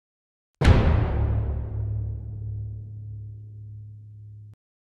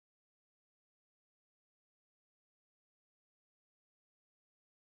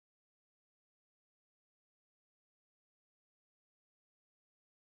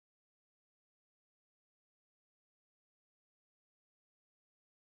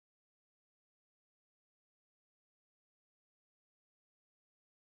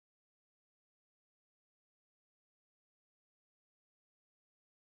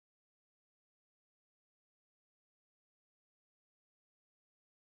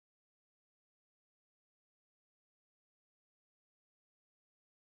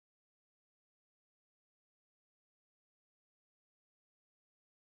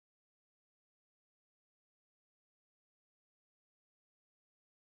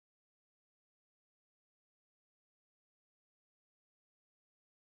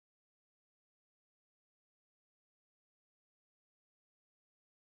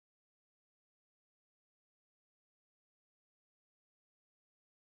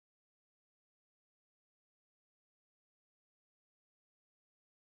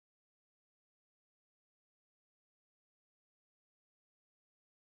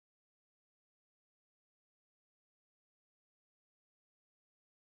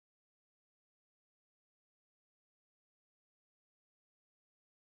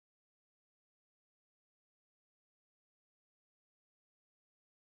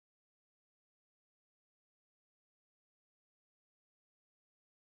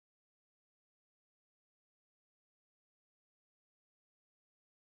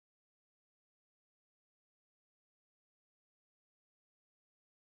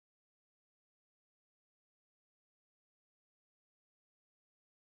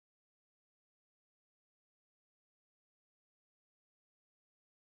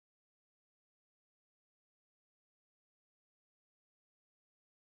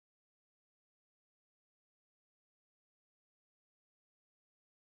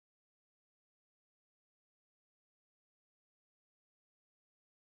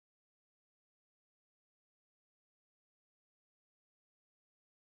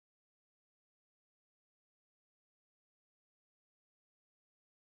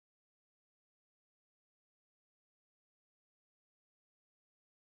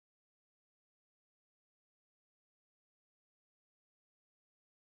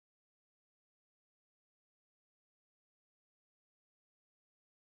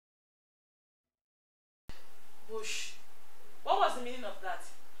Bush, what was the meaning of that?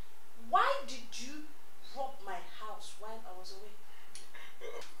 Why did you rob my house while I was away?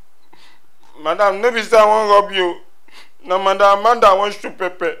 Madam, no be say I won't rob you. No, Madam Amanda wants to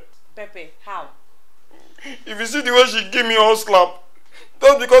Pepe. Pepe, how? If you see the way she give me all slap,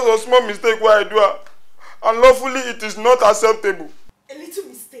 just because of a small mistake what I do, unlawfully it is not acceptable. A little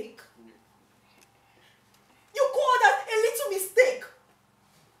mistake? You call that a little mistake?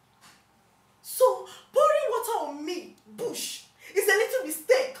 So, pouring water on me, Bush, is a little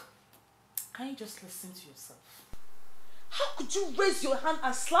mistake. Can you just listen to yourself? How could you raise your hand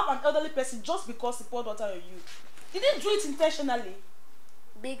and slap an elderly person just because he poured water on you? You didn't do it intentionally.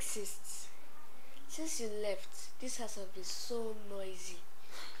 Big sis, since you left, this house has been so noisy.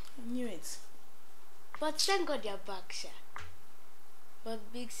 I knew it. But thank God you're back, Sha.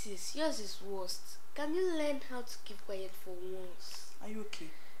 But big sis, yours is worst. Can you learn how to keep quiet for once? Are you okay?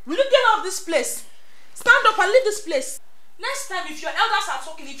 Will you get out of this place? Stand up and leave this place. Next time, if your elders are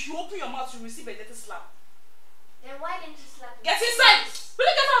talking, if you open your mouth, you receive a dirty slap. Then why didn't you slap me? Get inside! Will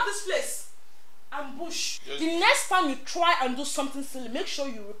you get out of this place? And Bush, yes, the next time you try and do something silly, make sure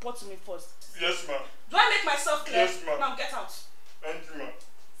you report to me first. Yes, ma'am. Do I make myself clear? Yes, ma'am. Now get out. Thank you, ma'am.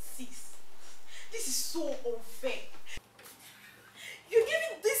 Sis, this is so unfair. You're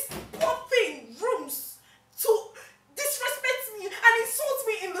giving this poor thing rooms to disrespect me and insult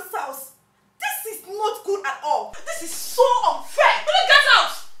me in this house. This is not good at all. This is so unfair. Will you get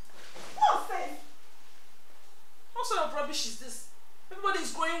out? What unfair? What sort of rubbish is this? Everybody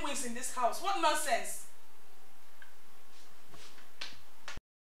is growing wings in this house. What nonsense?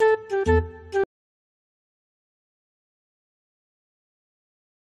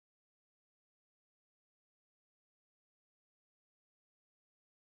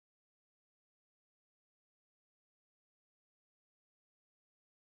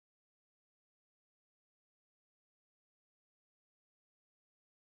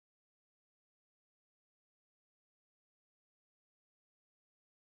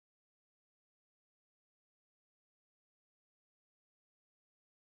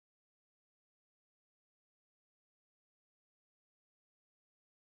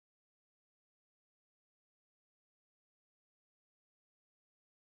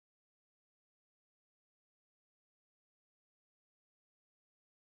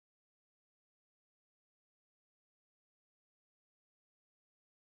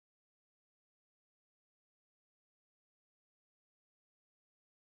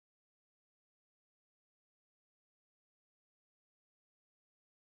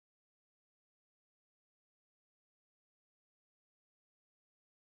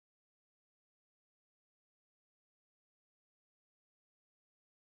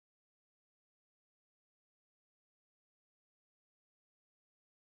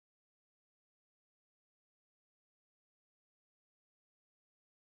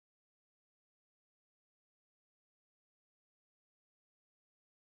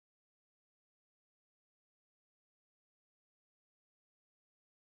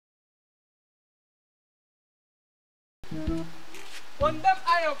 Condemn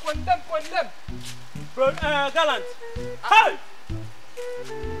iron, condemn. Bro, Gallant. Hey!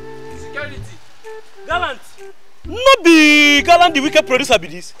 Security. Gallant. No be Gallant the wicked producer be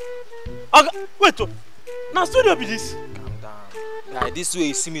this. Wait, now studio be this. Calm down. Guy, this way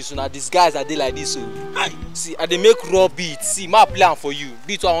you see me, so now these guys are they like this. So, see, I they make raw beats. See, my plan for you.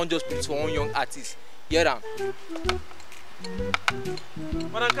 Beat I want just play for one young artist. Hear them.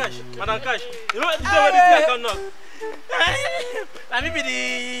 Madam Cash. You know what this where this guy come now? Let me be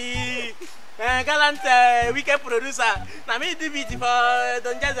the Gallant wicked producer. Let me do it for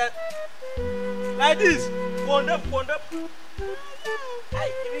Don Jazz. Like this. Condemn. Hey,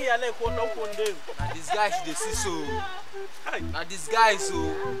 give me a leg, condemn. Now these guys they see so. Now these guys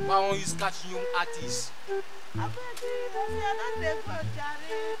so. I want you catch young artists. Come.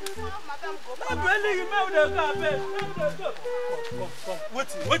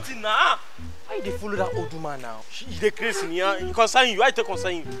 Waiting now. Why they follow that old woman now? She dey crazy here. It concern you. I take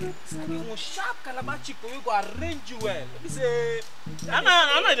concern you. You sharp calabar chick, we go arrange you well. Let me say.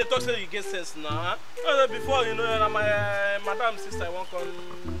 I know they talk say you get sense now. Before you know, my madam sister won't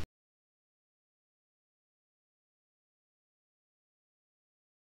come.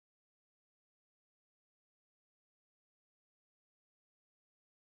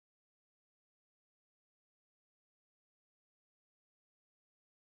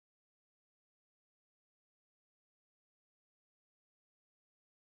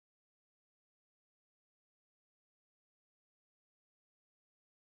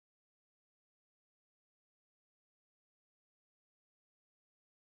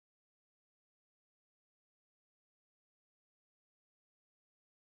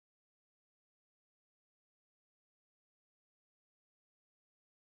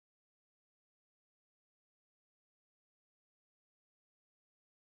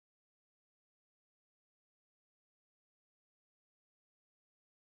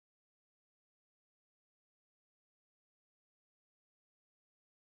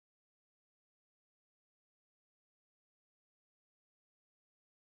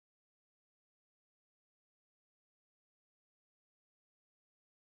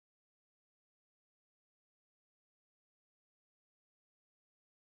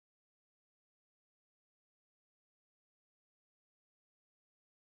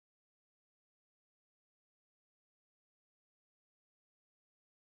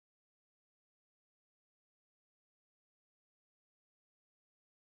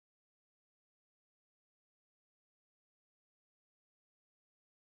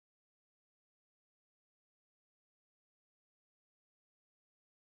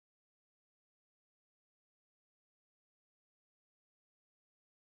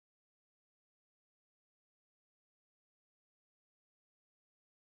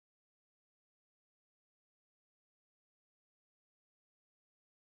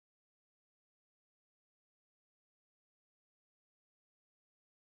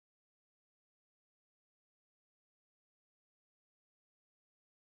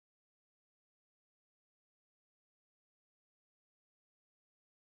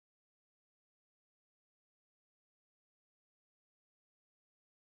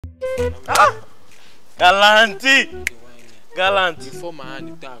 Ah! Galanti! Gallant. Before my hand,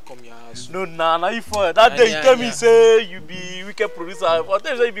 you come your house. No, nah, you for that day you tell me say you be wicked producer. For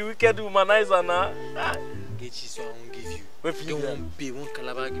them say you be wicked womanizer now. Get you so I won't give you. Wait for You you. don't want pay, one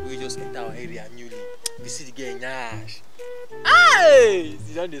calabar give you just enter our area newly. You see the girl nyash. Hey!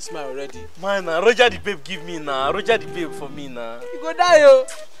 You don't they smile already. Man, Roger the babe give me now. Roger the babe for me now. You go die yo.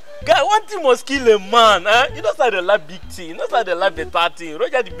 Guy, one thing must kill a man, eh? You know how they like big thing, you know how they like better thing.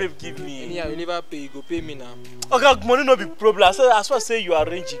 Roger the babe give me. Anyhow, you never pay, you go pay me now. Okay, money no be problem. As far as say you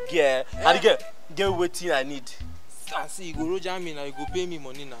arrange it, girl, and the girl get waiting I need. I see you go roger me now, you go pay me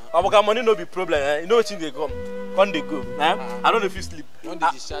money now. Okay, money no be problem, eh? You know what they come they go, eh? I don't know if you sleep. When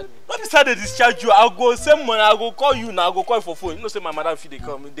they discharge me? Don't decide they discharge you. I'll go send money. I'll go call you now. I'll go call you for phone. You know, say my madam feel they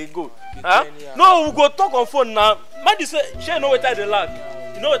come, they go. Huh? No, we go talk on phone now. Man, you say she know what they like.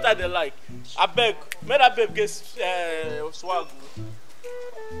 You know what they like. I beg, make that babe get swag.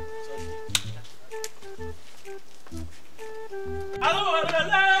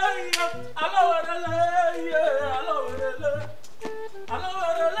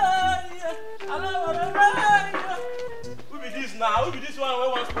 Who be this now? Who be this one who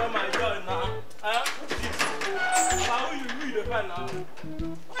wants to spoil my joy now? Huh? Who be this? Who you the fan now?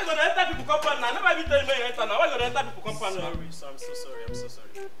 Why you gonna enter people compound now? Never even tell me you enter now. Why you gonna enter people compound now? I'm so sorry.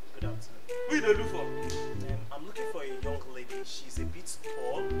 Good afternoon. Who you dey look for? I'm looking for a young lady. She's a bit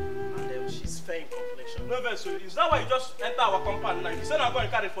tall and she's fair in complexion. No vex, so is that why you just enter our compound now? You say I'm going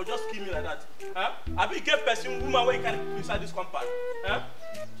to carry for just kill me like that. Huh? I be get person woman where you carry inside this compound. Huh?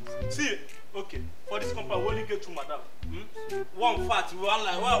 See, okay, for this compound we only get two madam. One fat,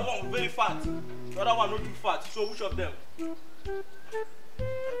 one very fat. The other one not too fat. So which of them?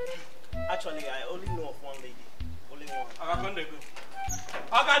 Actually, I only know of one lady. Only one. I can they go.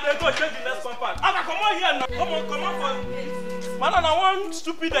 I can go change the next compound. I can come on here now. Come on for. Man, I want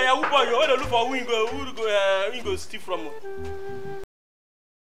stupid Yahoo boy. You want to look for who go steal from.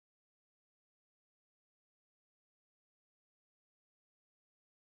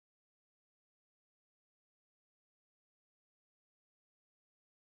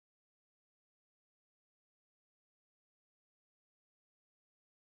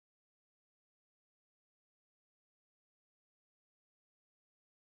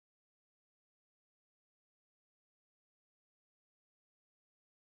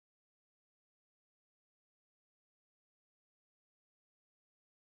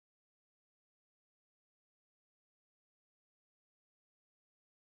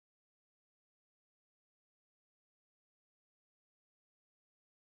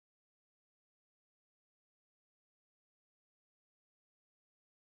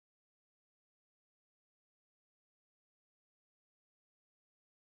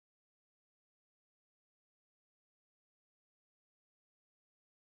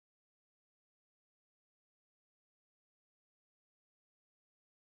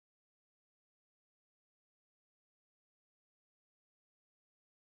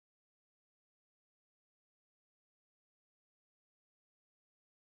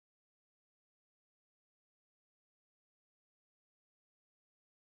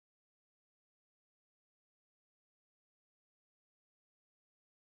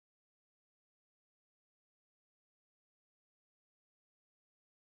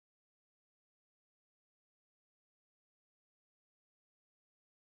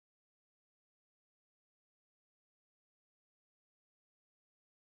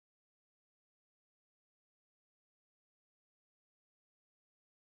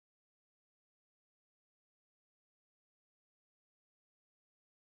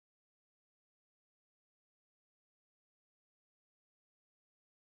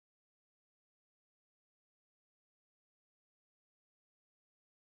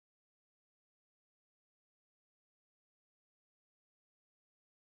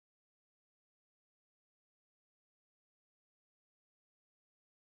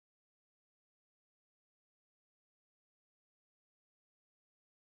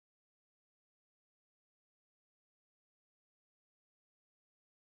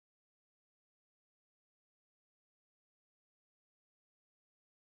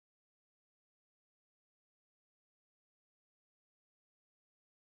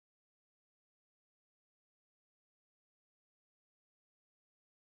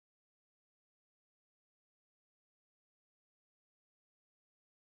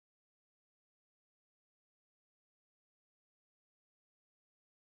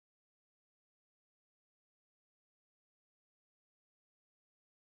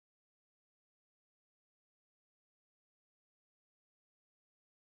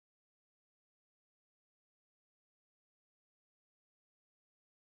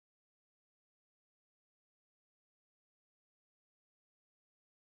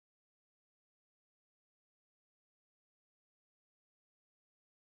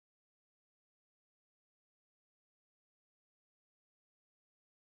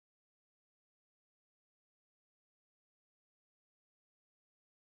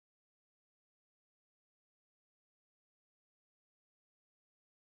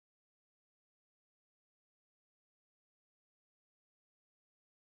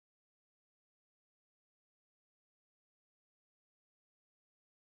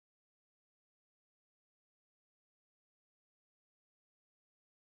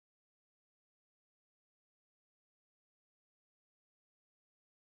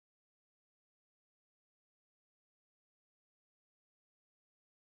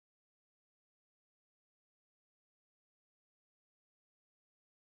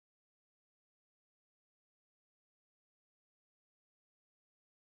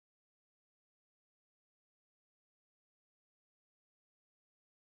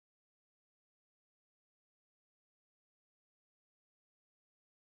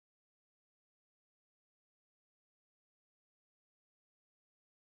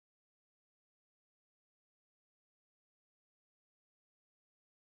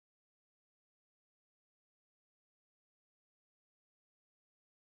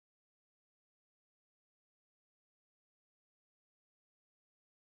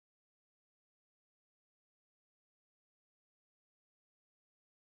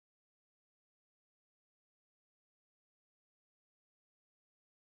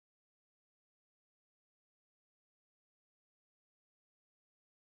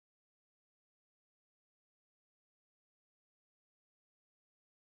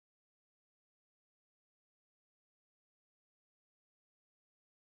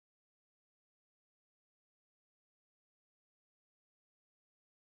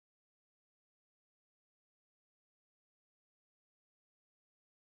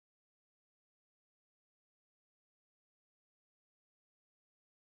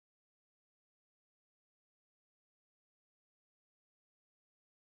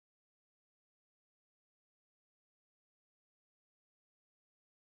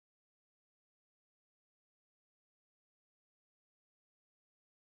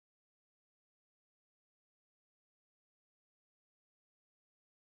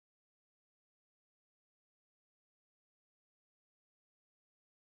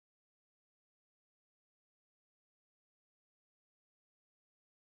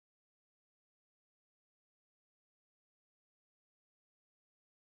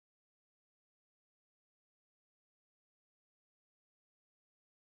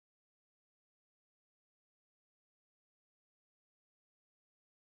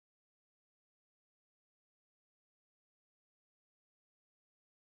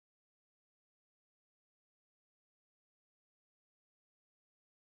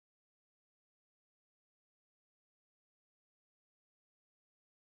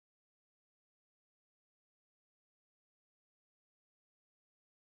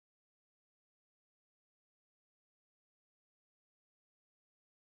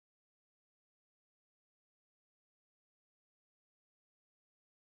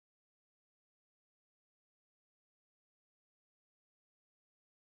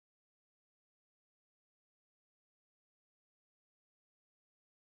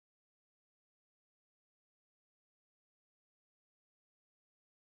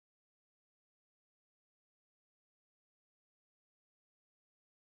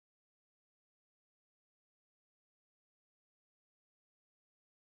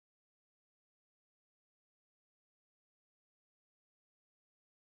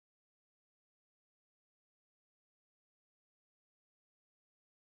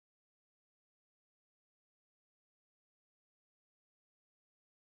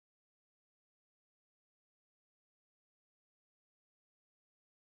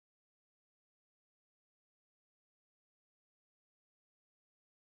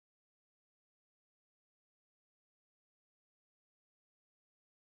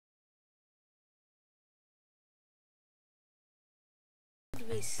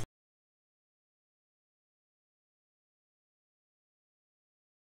 always.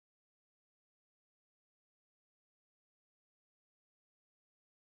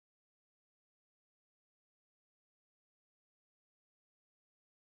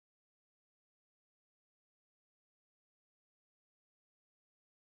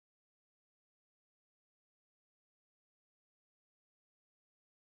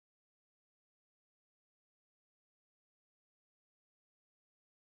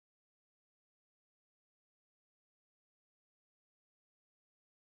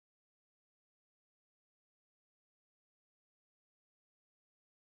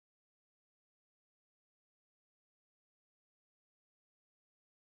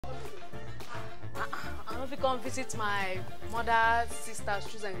 I don't come visit my mother's sister's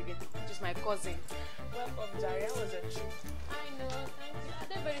children again, which is my cousin. Welcome, Jari. How was your trip? I know, thank you. I'm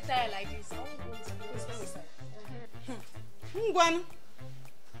not very tired like this. I won't go to Ngwan,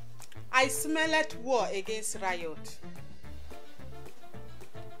 I smelled war against riot.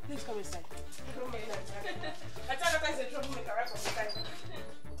 Please come inside. I tell you, is a troublemaker right from the time.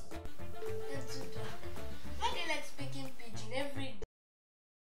 That's too dark. Why do you like speaking pidgin every day?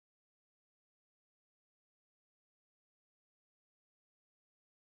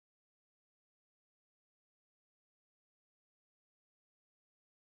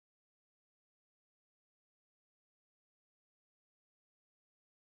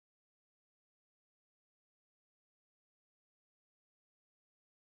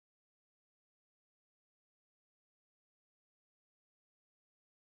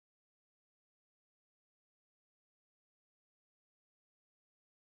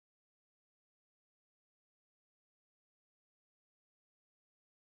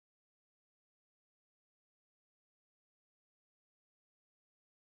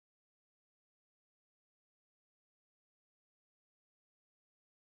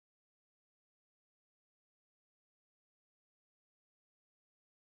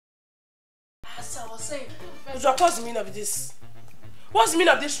 As I was saying, what's the meaning of this? What's the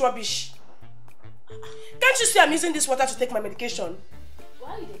meaning of this rubbish? Can't you see I'm using this water to take my medication?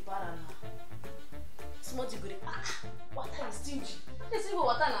 Why are you the para now? Smart good. Water is stingy. What is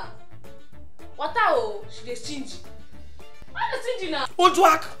water now? Water oh, she is stingy. Why is stingy now?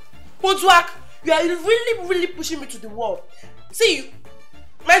 Oduak, you are really pushing me to the wall. See you.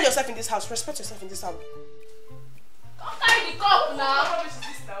 Mind yourself in this house. Respect yourself in this house. Come carry the cup now. What rubbish is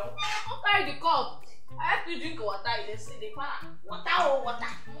this now? Come carry the cup. I have to drink water. They say the para. Water oh, water.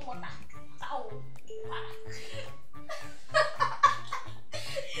 Water. Water oh.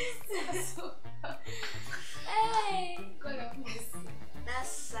 Hey! God of mercy. That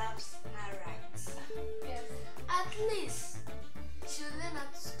serves not right. Yes. At least she'll learn how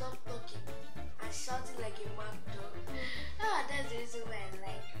to stop talking and shouting like a mad dog. Oh, that's the reason why I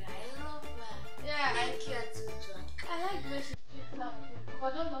like her. I love her. Yeah. Thank you, Atuja. I like when she speaks loud,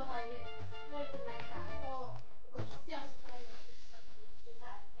 but I don't know her yet. Not even like her. Oh, yeah.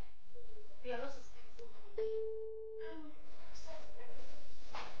 Yeah, lots of things.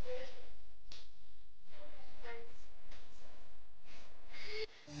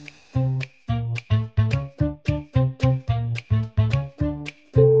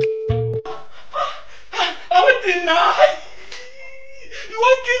 I went deny. You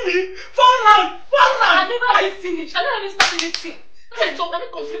won't kill me. Farland. I never even finished. I never even started anything. What did I talk? I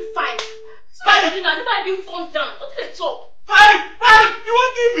didn't complete five. I never even calm down. What did I talk? Five. You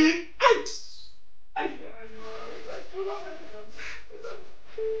won't kill me.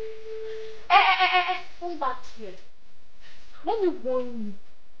 Come back here. Let me warn you.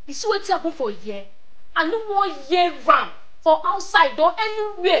 You see what's happened for a year? I no more year round for outside or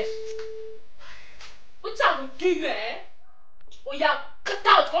anywhere. What I will do you, eh? Oh yeah, cut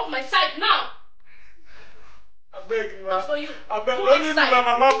out off my side now. I beg you, That's for you. I beg Go don't leave me inside. my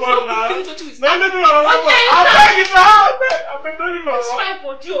mama born now. Don't finish what you Don't leave me my Oh, mama born. yeah, I beg you now. I beg don't leave me my It's mama. fine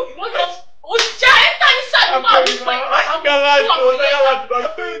for you. You want to? Oh yeah, enter inside. I beg you now.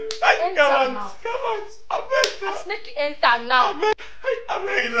 I beg now. Snake enter now. I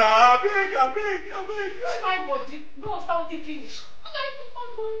beg now. I beg. It's fine for you. Go start with the finish.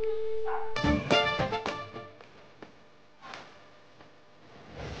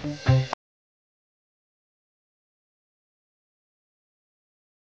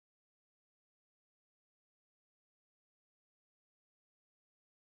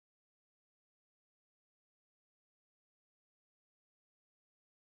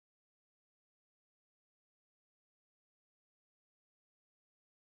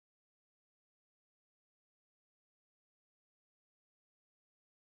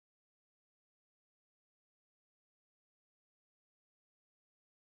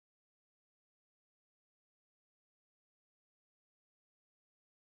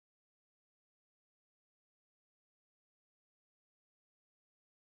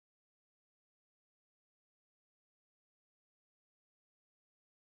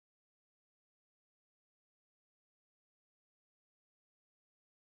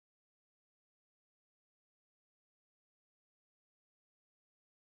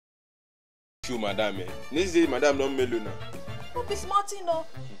 Show madam, eh? This day, madam don't mellow now. Don't be smart, you know.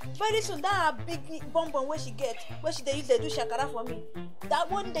 Very soon, that big bonbon where she get, where she they use they do shakara for me.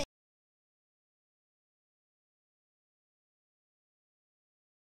 That one day.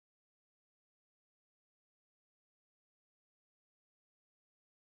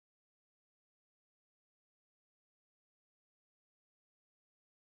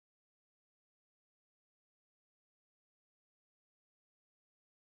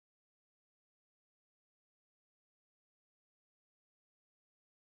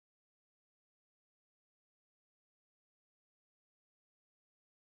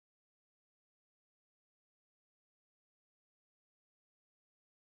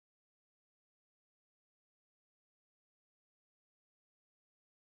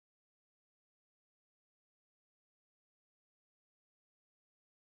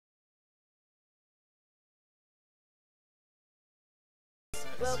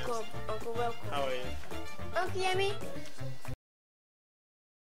 Welcome, Uncle, welcome. How are you? Uncle Yemi.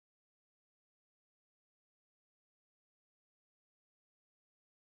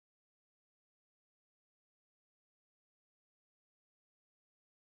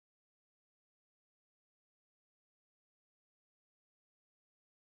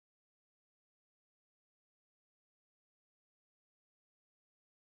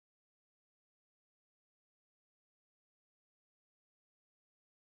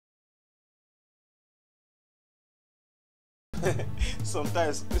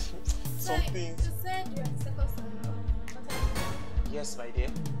 Sometimes, some things. You said you're the second son of Yes, my dear.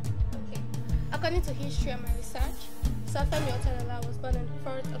 Okay. According to history and my research, Safemi Otedola was born on the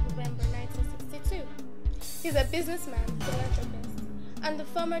 4th of November 1962. He's a businessman, philanthropist, and the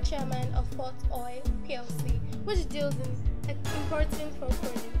former chairman of Port Oil PLC, which deals in importing for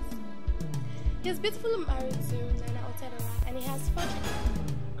produce. He's beautifully married to Nana Otedola, and he has 4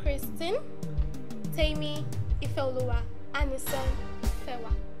 children: Christine, Tammy, Ifeoluwa, and his son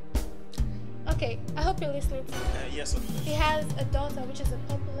Fewa. Okay, I hope you're listening to me. Yes, of course. He has a daughter which is a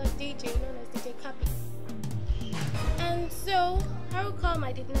popular DJ known as DJ Kapi. And so, how come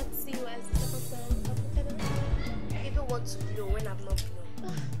I did not see you as the second son of Otedola? I even want to blow when I'm not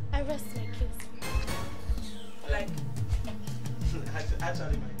blown. I rest my case. Like,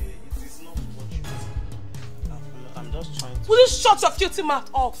 actually, my dear, it is not what you think. I'm just trying to. Will you shut your filthy mouth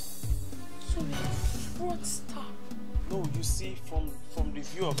up? Sorry, fraudster. No, you see, from the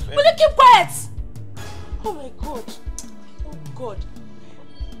view of. Will you keep quiet? Oh my God. Oh God.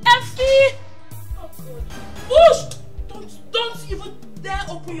 Effie! Oh God. Bush! Don't even dare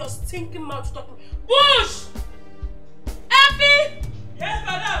open your stinking mouth to talk to me. Bush! Effie! Yes,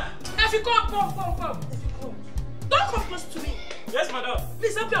 madam. Effie, come. Effie, come. Don't come close to me. Yes, madam.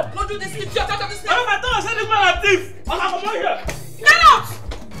 Please help me undo this idiot out of this thing. Madam, I thought I said this man a thief. Madam, come on here. Get out!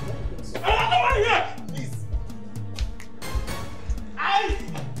 Madam, come on here. Please.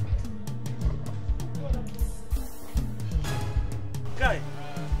 Guy,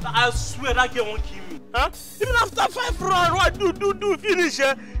 I swear that girl won't kill me. Huh? Even after 5 rounds, what do finish?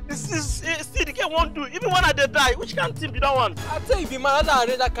 This is still the girl won't do. Even when I did die, which kind of thing be that one? I tell you, be man, I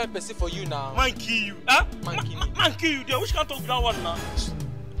arrange that kind of person for you now. Man kill you, huh? Man kill you there. Which kind of talk be that one now?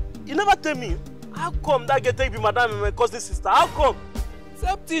 You never tell me. How come that girl take be madam and my cousin sister? How come?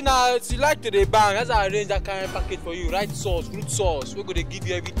 Something now, you like to the bank, that's I arrange that kind of package for you. Right sauce, root sauce, we're gonna give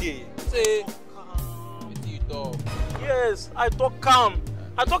you every day. Say, what do you talk? Yes, I talk calm.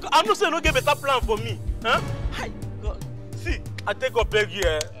 I'm not saying no get better plan for me. Huh? God. See, I take up beg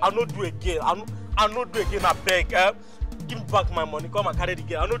here. I no do again. I no do again. I beg. Give me back my money. Come and carry the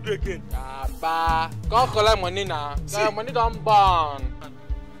girl. I no do again. Ah, ba, come collect money now. See, money don't burn.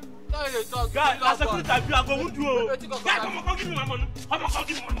 Guy, as a good time, I go won't do. Guy, come give me my money. Come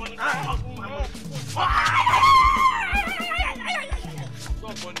give me my money. Come give me my money.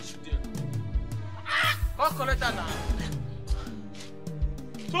 Don't punish you there. Come collect that now.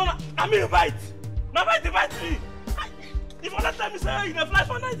 So I mean, bite. Now bite me. If other time you say you dey fly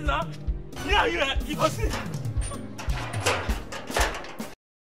for night now, yeah, you go see.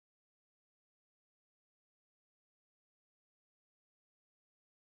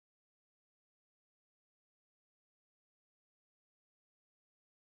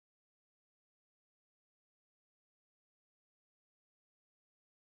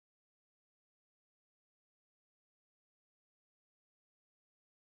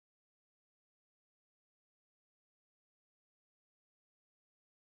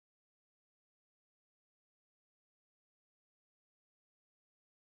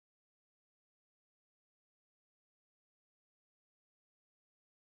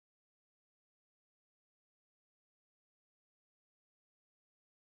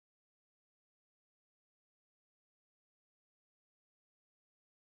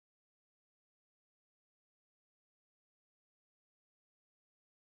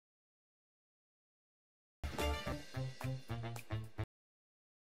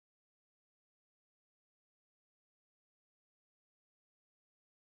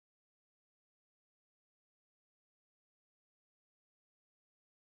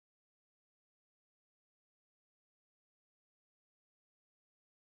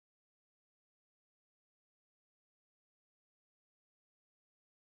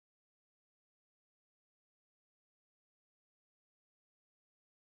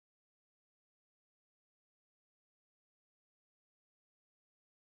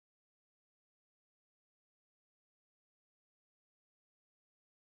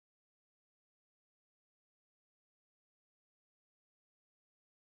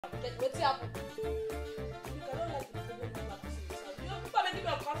 What's happened?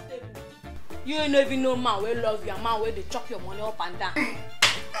 You ain't even know man will love you, man where they chop your money up and down.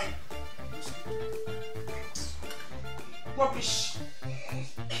 Rubbish.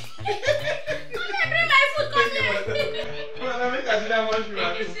 Bring my food, come here. Sit down, wash me. Yeah,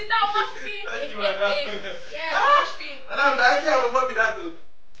 wash me.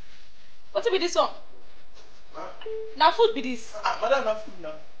 What will be this one? Now food be this. Madam, na food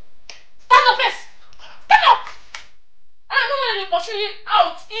now. Stand up first. Stand up. I don't know when they pursue you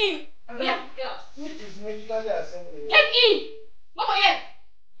out, in. Yeah, yeah. Get in. Go for here.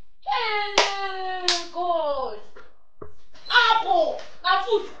 Hey, God. Apple. Now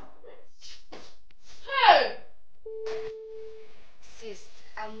food. Hey. Sis,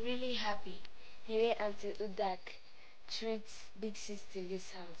 I'm really happy hearing Auntie Udak treats Big Sis in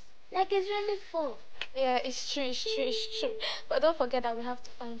this house. Like it's really fun. Yeah, it's true. But don't forget that we have to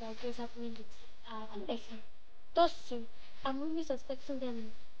find out what's happening with Effie. Those two, I'm really suspecting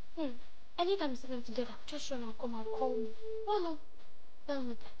them. Anytime you see them together, just run and come and call me. Oh no, tell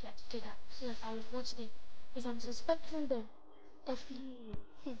me that they are together so that I will watch them. Because I'm suspecting them. Effie.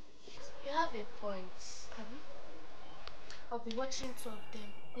 You have a point. I'll be watching two of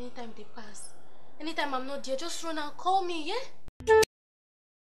them anytime they pass. Anytime I'm not there, just run and call me, yeah?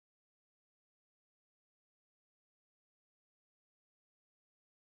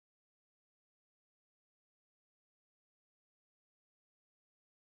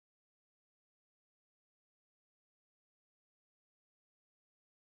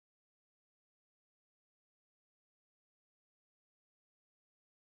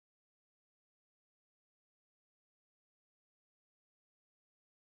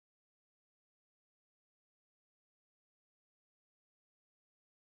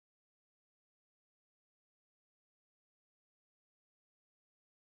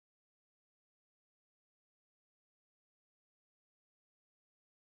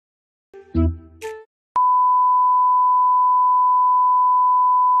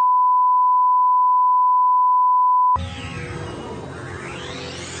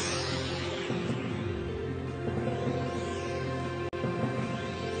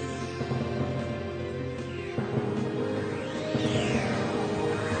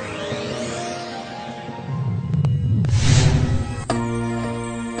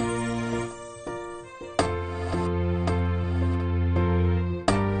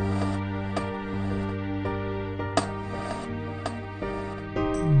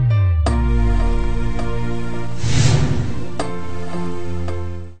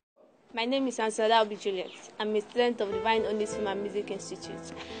 My name is Ansada Obi Juliet. I'm a student of the Divine Honest Film and Music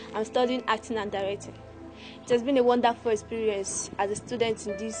Institute. I'm studying acting and directing. It has been a wonderful experience as a student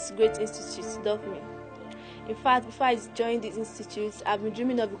in this great institute, DOFME. In fact, before I joined this institute, I've been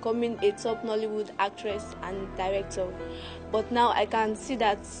dreaming of becoming a top Nollywood actress and director. But now I can see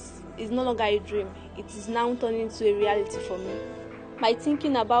that it's no longer a dream. It is now turning into a reality for me. My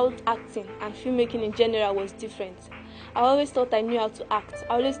thinking about acting and filmmaking in general was different. I always thought I knew how to act.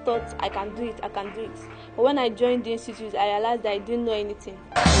 I always thought I can do it. But when I joined the institute, I realized that I didn't know anything.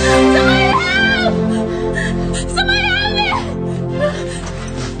 Somebody help me!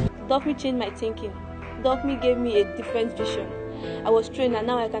 DOFME changed my thinking. DOFME gave me a different vision. I was trained and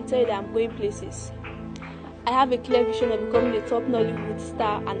now I can tell you that I'm going places. I have a clear vision of becoming a top Nollywood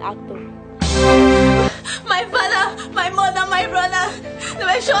star and actor. My father, my mother, my brother, they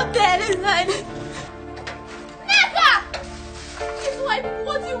were shot dead inside.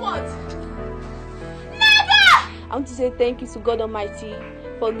 What do you want? Never! I want to say thank you to God Almighty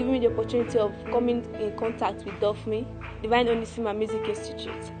for giving me the opportunity of coming in contact with DOFME, Divine Honest Film and Music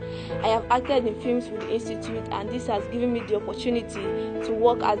Institute. I have acted in films with the institute, and this has given me the opportunity to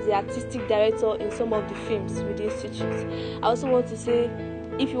work as the artistic director in some of the films with the institute. I also want to say,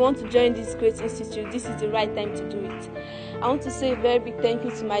 if you want to join this great institute, this is the right time to do it. I want to say a very big thank you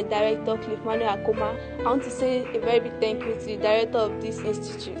to my director, Cliff Manuel Akoma. I want to say a very big thank you to the director of this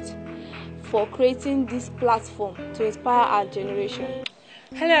institute for creating this platform to inspire our generation.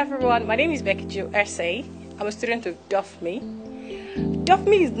 Hello everyone, my name is Becky Jo Essay. I'm a student of DOFME.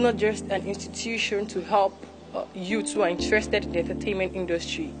 DOFME is not just an institution to help youth who are interested in the entertainment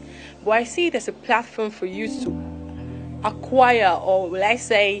industry, but I see it as a platform for youth to acquire, or will I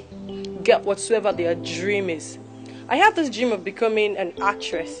say, get whatsoever their dream is. I have this dream of becoming an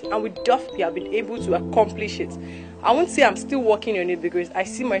actress, and with DOFME I've been able to accomplish it. I won't say I'm still working on it because I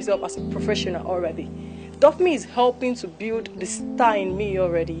see myself as a professional already. DOFME is helping to build the star in me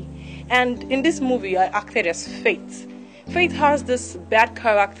already. And in this movie I acted as Faith. Faith has this bad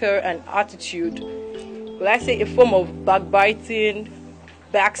character and attitude. Will I say a form of backbiting,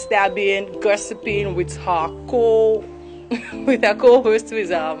 backstabbing, gossiping with her co-host who is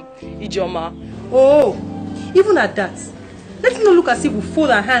Ijoma. Oh, even at that, let's not look as if we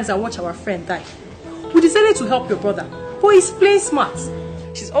fold our hands and watch our friend die. We decided to help your brother, but he's playing smart.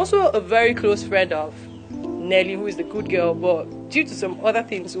 She's also a very close friend of Nelly, who is the good girl, but due to some other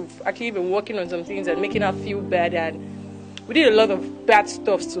things, we've actually been working on some things and making her feel bad, and we did a lot of bad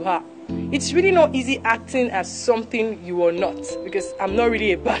stuff to her. It's really not easy acting as something you are not, because I'm not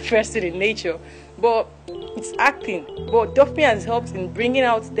really a bad person in nature, but it's acting. But Duffy has helped in bringing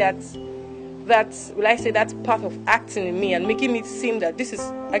out that part of acting in me and making it seem that this is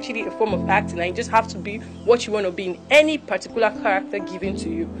actually a form of acting and you just have to be what you want to be in any particular character given to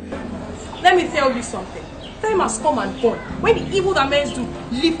you. Let me tell you something. Time has come and gone when the evil that men do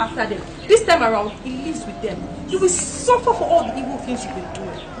live after them. This time around, it lives with them. You will suffer for all the evil things you've been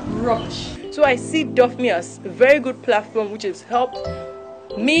doing. Rubbish. So I see Duffy as a very good platform which has helped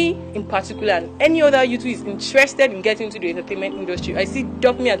me in particular and any other youth who is interested in getting into the entertainment industry. I see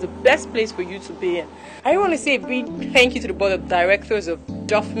Duffy as the best place for you to be in. I want to say a big thank you to the board of directors of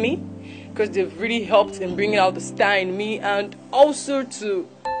Duffy because they've really helped in bringing out the star in me, and also to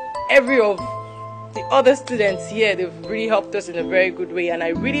every of the other students here. They've really helped us in a very good way, and I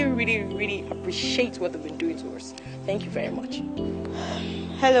really, really, really appreciate what they've been doing to us. Thank you very much.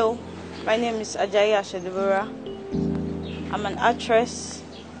 Hello, my name is Ajayi Ashedebora. I'm an actress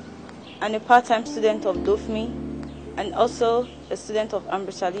and a part-time student of Dofmi, and also a student of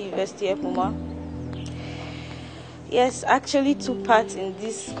Ambrisali University Epuma. Yes, I actually took part in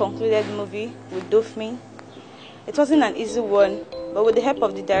this concluded movie with Dofmi. It wasn't an easy one, but with the help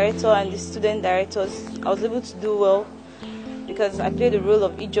of the director and the student directors, I was able to do well because I played the role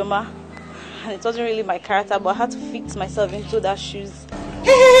of Ijoma, and it wasn't really my character, but I had to fit myself into that shoes.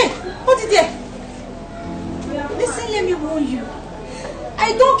 Hey, what is there? Listen, let me warn you.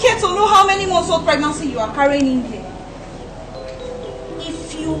 I don't care to know how many months old pregnancy you are carrying in here.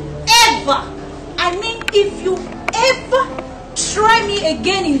 If you ever try me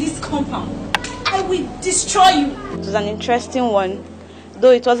again in this compound, I will destroy you. It was an interesting one,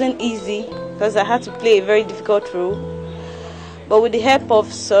 though it wasn't easy because I had to play a very difficult role. But with the help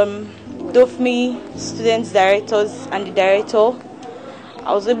of some Dofmi students, directors, and the director,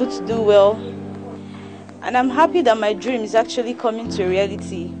 I was able to do well. And I'm happy that my dream is actually coming to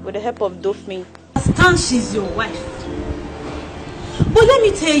reality with the help of Dofmi. I understand she's your wife. But let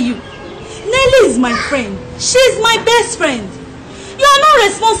me tell you, Nelly is my friend. She's my best friend. You are not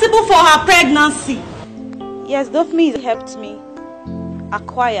responsible for her pregnancy. Yes, Dofmi helped me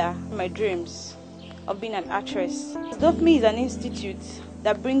acquire my dreams of being an actress. Dofmi is an institute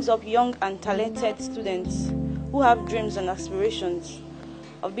that brings up young and talented students who have dreams and aspirations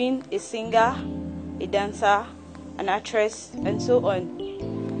of being a singer, a dancer, an actress, and so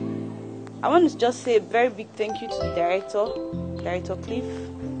on. I want to just say a very big thank you to the Director Cliff,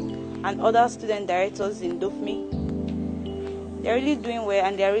 and other student directors in Dofmi. They're really doing well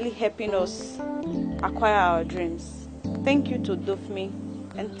and they're really helping us acquire our dreams. Thank you to Dofmi,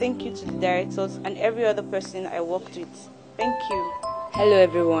 and thank you to the directors and every other person I worked with. Thank you. Hello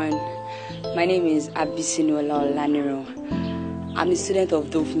everyone, my name is Abisinola Olaniro. I'm a student of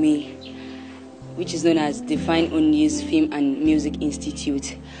Dofmi, which is known as Divine Oni's Film and Music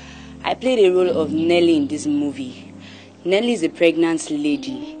Institute. I played a role of Nelly in this movie. Nelly is a pregnant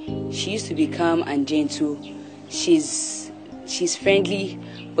lady. She used to be calm and gentle. She's friendly,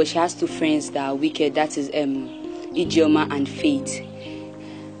 but she has two friends that are wicked. That is Ijeoma and Faith.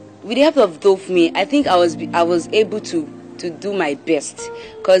 With the help of Dofmi, I think I was able to do my best,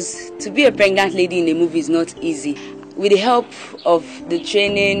 because to be a pregnant lady in a movie is not easy. With the help of the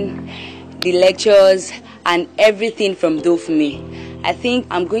training, the lectures, and everything from Dofmi, I think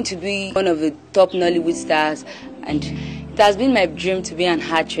I'm going to be one of the top Nollywood stars, and it has been my dream to be an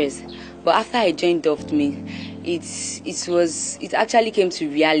actress. But after I joined Dofmi, it actually came to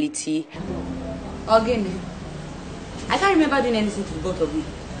reality. Again, I can't remember doing anything to the both of you.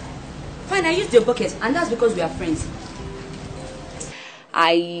 Fine, I used your bucket, and that's because we are friends.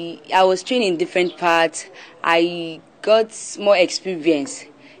 I was trained in different parts. I got more experience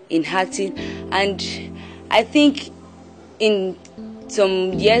in acting, and I think in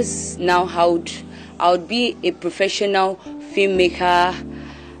some years now I would be a professional filmmaker,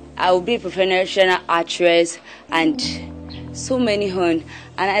 I would be a professional actress, and so many on.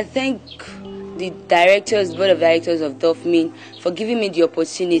 And I thank the board of directors of Dofmi for giving me the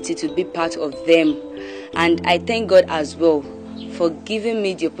opportunity to be part of them, and I thank God as well for giving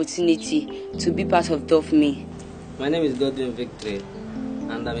me the opportunity to be part of Dofmi. My name is Royvinc,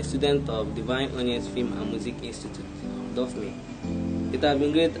 and I'm a student of Divine Oni's Film and Music Institute, Dofmi. It has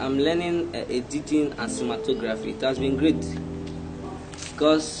been great. I'm learning editing and cinematography. It has been great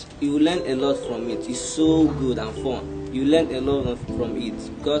because you learn a lot from it. It's so good and fun. You learn a lot from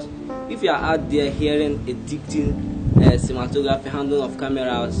it because if you are out there hearing editing, cinematography, handling of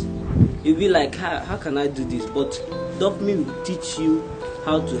cameras, you'll be like, how can I do this? But Dofme will teach you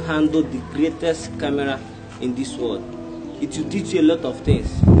how to handle the greatest camera in this world. It will teach you a lot of things.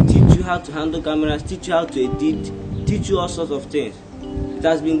 Teach you how to handle cameras, teach you how to edit, teach you all sorts of things. It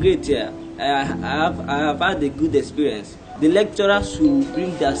has been great here. I have had a good experience. The lecturers will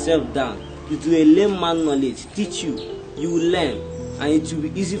bring themselves down. It will a layman knowledge, teach you. You will learn, and it will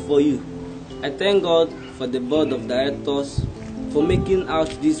be easy for you. I thank God for the board of directors for making out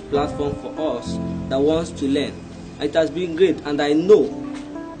this platform for us that wants to learn. It has been great, and I know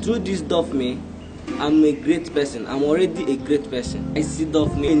through this Dofme, I'm a great person. I'm already a great person. I see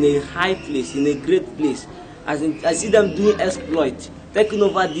Dofme in a high place, in a great place. I see them doing exploit, taking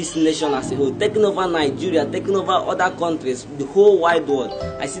over this nation as a whole, taking over Nigeria, taking over other countries, the whole wide world.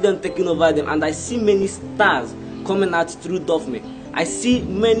 I see them taking over them, and I see many stars coming out through Dofme. I see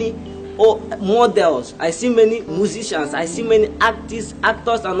many models, I see many musicians, I see many actors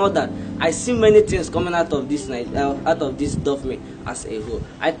and others. I see many things coming out of this Dofme as a whole.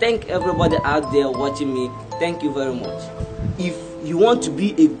 I thank everybody out there watching me. Thank you very much. If you want to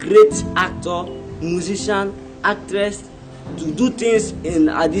be a great actor, musician, actress, to do things in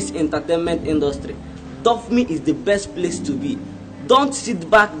this entertainment industry, Dofme is the best place to be. Don't sit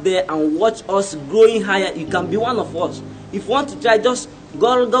back there and watch us growing higher. You can be one of us. If you want to try, just go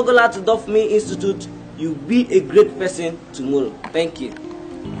out to Dofme Institute. You'll be a great person tomorrow. Thank you.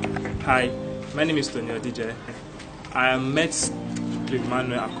 Hi, my name is Tony DJ. I met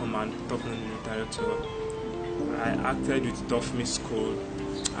Emmanuel Akoman, Dofme director. I acted with Dofme School,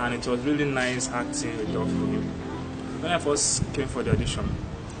 and it was really nice acting with Dofme. When I first came for the audition,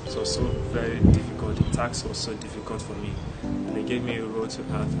 it was so very difficult. The task was so difficult for me. And they gave me a role to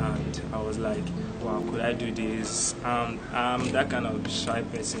act, and I was like, wow, could I do this? I'm that kind of shy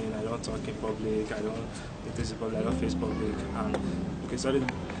person. I don't talk in public, I don't face public, I don't face public. And okay, so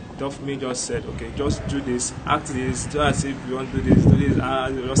Dofme just said, okay, just do this, act this, just as if you want to do this. I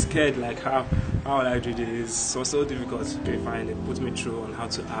was scared, like how will I do this? So difficult. Okay, fine, they put me through on how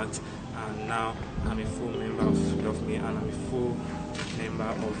to act, and now I'm a full member of Dofme, and I'm a full member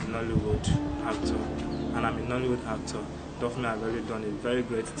of Nollywood actor, and I'm a Nollywood actor. Dofme have already done very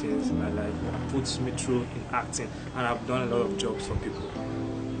great things in my life. It puts me through in acting, and I've done a lot of jobs for people.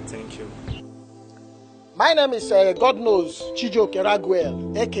 Thank you. My name is God knows Chijo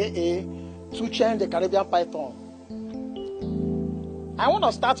Keraguel, aka Tuchen the Caribbean Python. I want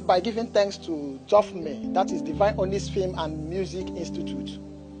to start by giving thanks to Dofme, that is Divine Honest Film and Music Institute,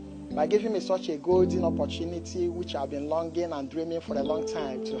 by giving me such a golden opportunity which I've been longing and dreaming for a long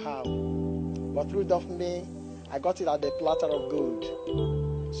time to have. But through Dofme, I got it at the platter of gold.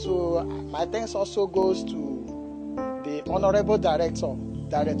 So my thanks also goes to the Honorable Director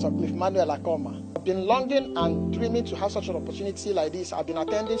Cliff Manuel Akoma. I've been longing and dreaming to have such an opportunity like this. I've been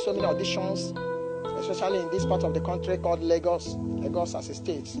attending so many auditions, especially in this part of the country called Lagos as a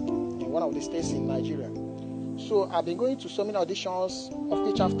state, in one of the states in Nigeria. So I've been going to so many auditions, of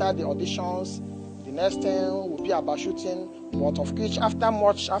which after the auditions, the next thing will be about shooting, but of which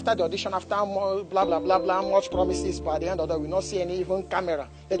after the audition, after more blah blah blah blah, much promises, but at the end of that, we not see any even camera,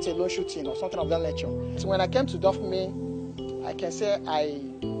 let alone shooting or something of that nature. So when I came to Dofme, I can say I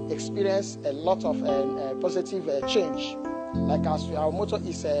experienced a lot of positive change. Like our motto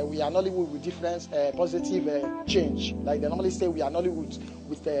is, we are Nollywood with different positive change. Like they normally say, we are Nollywood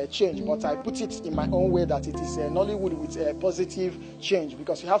with change, but I put it in my own way that it is Nollywood with positive change,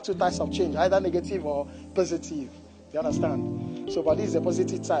 because you have two types of change, either negative or positive. You understand? So, but this is a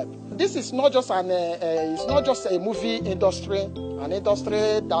positive type. This is not just it's not just a movie industry, an industry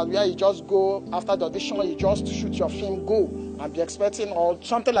that where you just go after the audition, you just shoot your film, go and be expecting or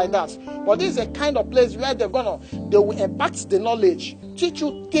something like that. But this is a kind of place where they will impact the knowledge, teach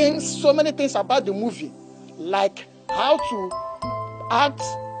you things, so many things about the movie, like how to act,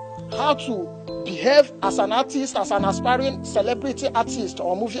 how to behave as an artist, as an aspiring celebrity artist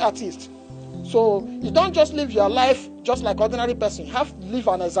or movie artist. So you don't just live your life just like ordinary person. You have to live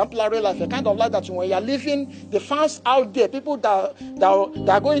an exemplary life, a kind of life that when you're living, the fans out there, people that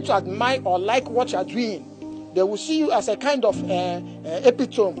are going to admire or like what you're doing, they will see you as a kind of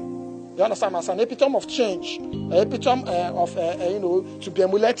epitome. You understand? As an epitome of change, an epitome of to be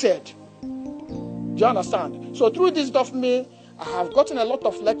emulated. Do you understand? So through this Dofme, I have gotten a lot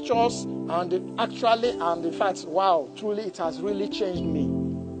of lectures, and in fact, wow, truly it has really changed me.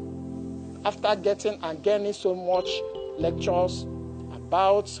 After getting and gaining so much lectures,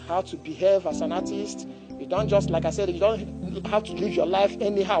 about how to behave as an artist. You don't just, like I said, you don't have to live your life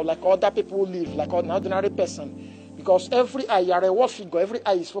anyhow like other people live, like an ordinary person. Because every eye, you are a world figure, every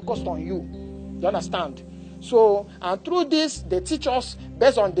eye is focused on you. You understand? So, and through this, they teach us,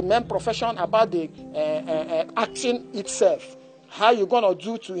 based on the main profession, about the acting itself. How you're going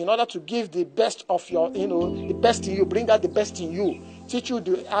to do in order to give the best of your, the best in you, bring out the best in you. Teach you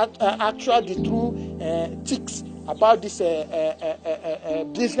the true tics about this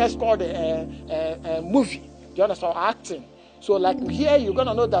business called movie. Do you understand? Acting. So like here, you're going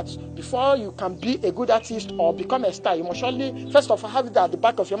to know that before you can be a good artist or become a star, you must surely, first of all, have it at the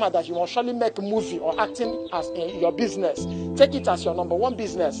back of your mind that you must surely make a movie or acting as your business. Take it as your number one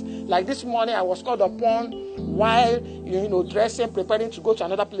business. Like this morning, I was called upon while, dressing, preparing to go to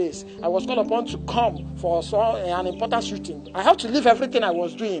another place. I was called upon to come for an important shooting. I had to leave everything I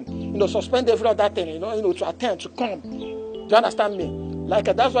was doing, suspend every other thing, to attend, to come. Do you understand me? Like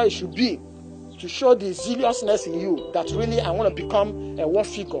that's why it should be. To show the zealousness in you that really I want to become a world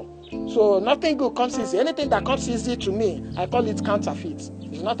figure. So nothing good comes easy. Anything that comes easy to me, I call it counterfeit.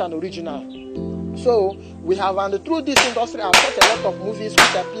 It's not an original. So we have, and through this industry, I've got a lot of movies which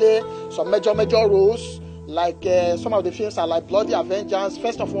I play some major roles. Like some of the films are like Bloody Avengers.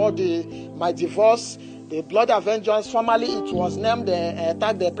 First of all, my divorce. The Bloody Avengers, formerly it was named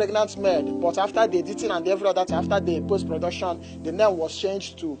Attack the Pregnant Maid, but after the editing and every other, after the post-production, the name was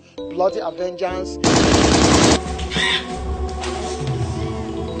changed to Bloody Avengers. We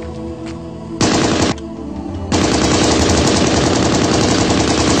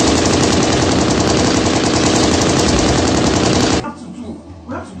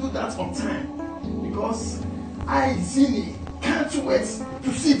have to do that on time, because I, Zini, can't wait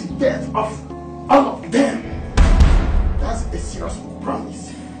to see the death of all of them. That's a serious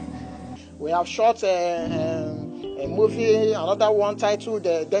promise. We have shot a movie, another one titled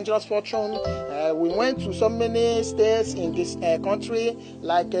Dangerous Fortune. We went to so many states in this country,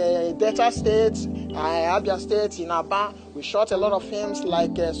 like Delta State, Abia State, in Aba. We shot a lot of films,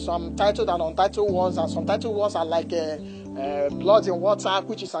 like some titled and untitled ones, and some titled ones are like Blood in Water,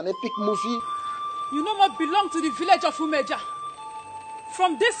 which is an epic movie. You no more belong to the village of Umeja.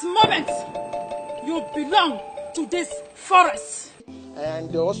 From this moment, you belong to this forest.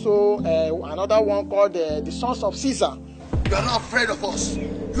 And also another one called the Sons of Caesar. You are not afraid of us.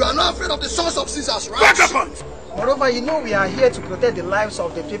 You are not afraid of the Sons of Caesar, right? Moreover, we are here to protect the lives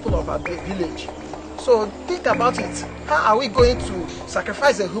of the people of our village. So think about it. How are we going to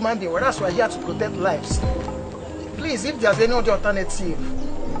sacrifice a human being whereas we are here to protect lives? Please, if there's any other alternative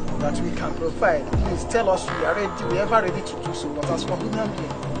that we can provide, please tell us. We are ever ready to do so. But as for human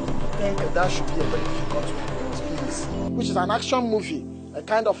being, I think that should be a very difficult one, please. Which is an action movie, a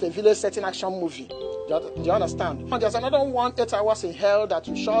kind of a village setting action movie. Do you understand? And there's another one, 8 Hours in Hell, that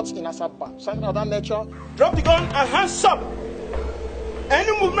we shot in Asaba. Something of that nature. Drop the gun and hands up.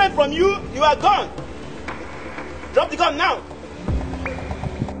 Any movement from you, you are gone. Drop the gun now.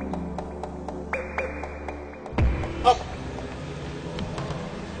 Up.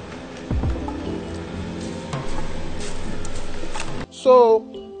 So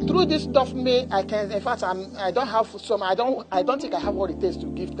through this Duff-Me, I can, in fact, I don't think I have what it takes to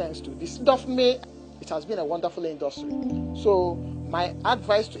give thanks to. This Duff-Me, it has been a wonderful industry. So my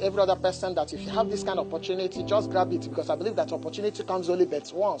advice to every other person that if you have this kind of opportunity, just grab it, because I believe that opportunity comes only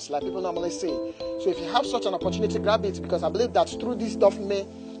but once, like people normally say. So if you have such an opportunity, grab it, because I believe that through this Duff-Me,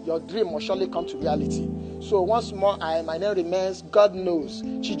 your dream will surely come to reality. So once more, my name remains God Knows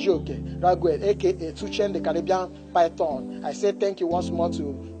Chijioke Raguel, aka Tuchen the Caribbean Python. I say thank you once more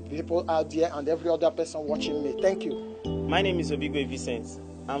to people out there and every other person watching me. Thank you. My name is Royvinc Vincent.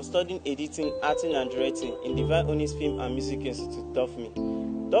 I'm studying editing, acting and directing in Divine Honest Film and Music Institute, Duff-Me.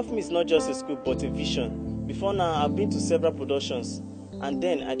 Duff-Me is not just a school but a vision. Before now, I've been to several productions, and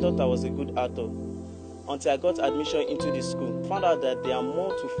then I thought I was a good actor. Until I got admission into the school, found out that there are more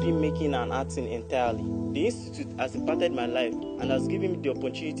to filmmaking and acting entirely. The institute has impacted my life and has given me the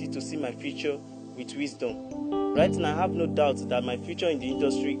opportunity to see my future with wisdom. Right now, I have no doubt that my future in the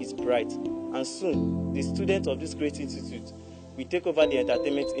industry is bright, and soon, the students of this great institute will take over the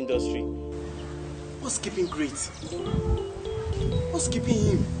entertainment industry. What's keeping great? What's keeping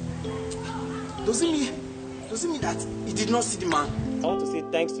him? Does it mean that he did not see the man? I want to say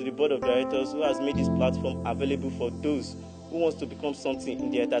thanks to the board of directors who has made this platform available for those who wants to become something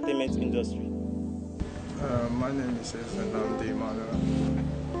in the entertainment industry. My name is Namdi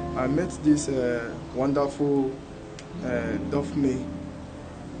Emmanuel. I met this wonderful Duff-Me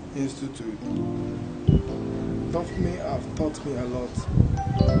Institute. Duff-Me have taught me a lot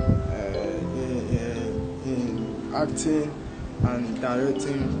in acting, and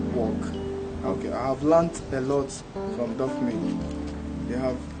directing work. Okay, I have learned a lot from Duffme. They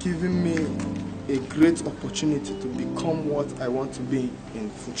have given me a great opportunity to become what I want to be in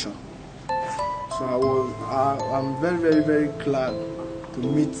future. So I'm very glad to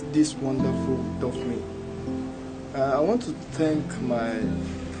meet this wonderful Duffme. I want to thank my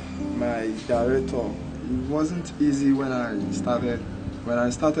director. It wasn't easy when I started. When I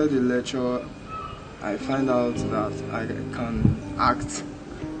started the lecture, I find out that I can act,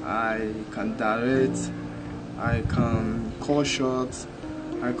 I can direct, I can call shots,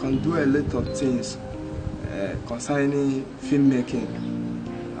 I can do a lot of things concerning filmmaking.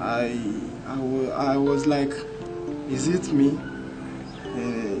 I was like, is it me?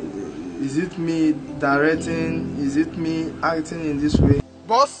 Is it me directing? Is it me acting in this way?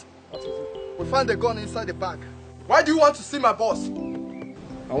 Boss, we found the gun inside the bag. Why do you want to see my boss?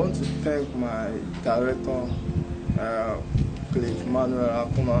 I want to thank my director, Cliff Manuel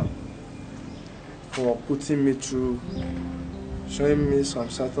Akuma, for putting me through, showing me some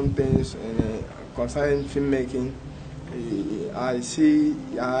certain things concerning filmmaking. I say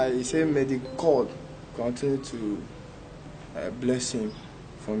may the God continue to bless him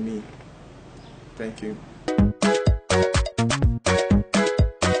for me. Thank you.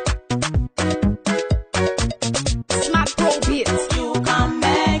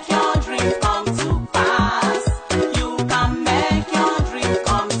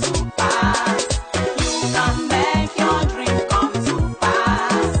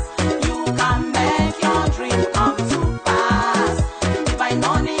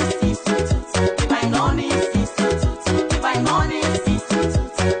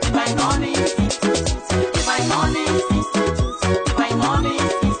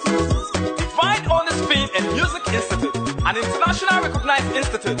 An international recognized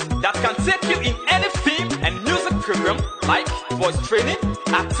institute that can take you in any film and music program like voice training,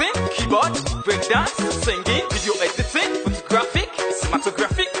 acting, keyboard, breakdance, singing, video editing, photographic,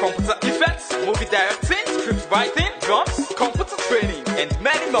 cinematography, computer effects, movie directing, script writing, drums, computer training, and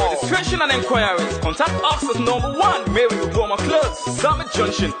many more. Registration and inquiries, contact us at number 1 Mary Roma Close, Summit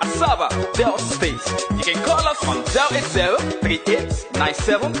Junction, Asaba, Delta State. You can call us on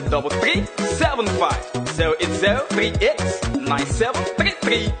 080-3897-3375.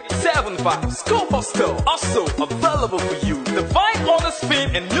 080-3897-3375. School hostel also available for you. Divine Honors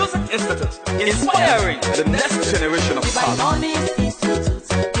Film and Music Institute, inspiring the next generation of talent.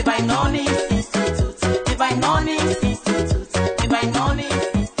 Divine Honors Institute. Divine Honors Institute. Divine Honors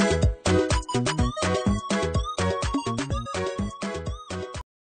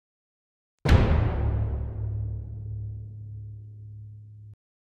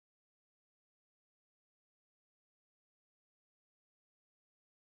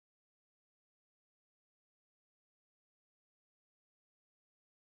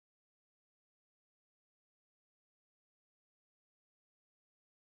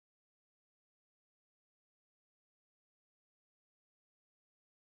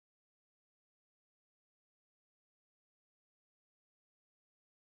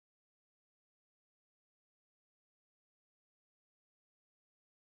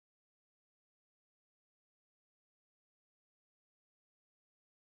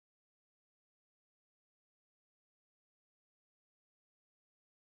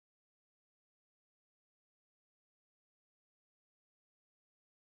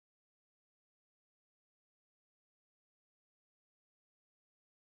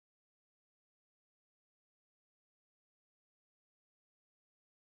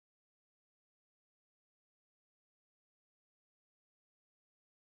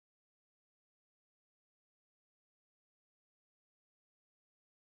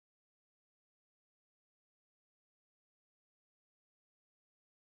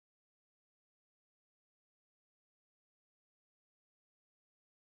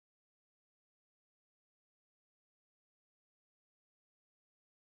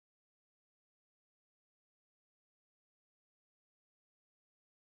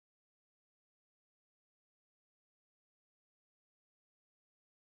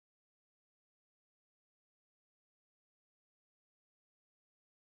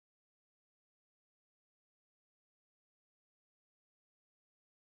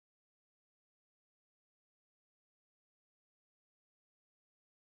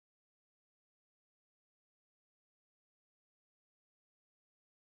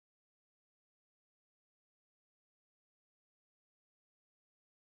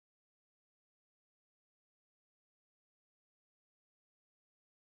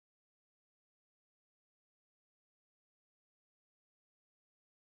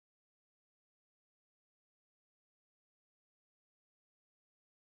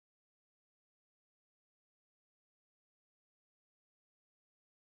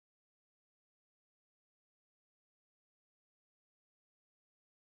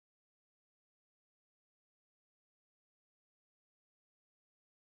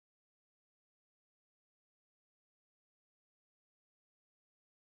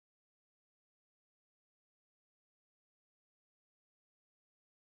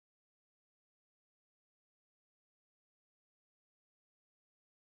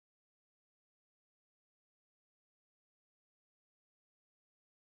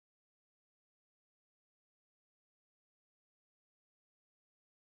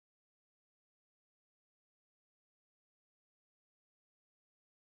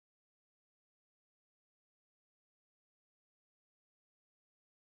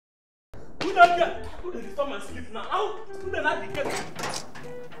Who don't get? Who dey disturb my sleep now? How? Who dey like the gate?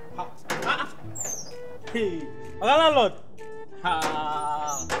 Hey, Oga landlord.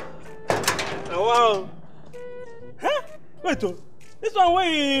 Wow. Huh? Wait oh. This one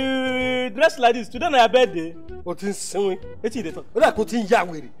wey dress like this today na your birthday. O ti ń sinwi. Wetin you dey talk? O da ko ti ń ya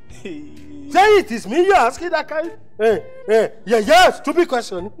wèrè. Say it is me you asking that kind stupid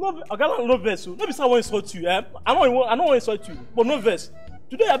question. No, Oga no vex o. No be say I wan insult you. I no wan insult you, but no vex.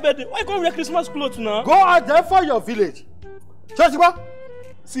 Today your birthday. Why you come wear Christmas clothes now? Go out there for your village. Chosiba.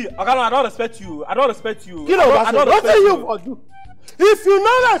 See, Oga, I don't respect you. I don't respect you. I don't respect you for do. If you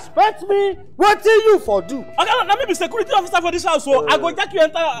no respect me, what do you for do? Oga, na me be security officer for this house, so I go jack you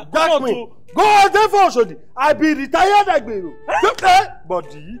enter. Jack me. Go out there for Oshodi. I be retired Agbero.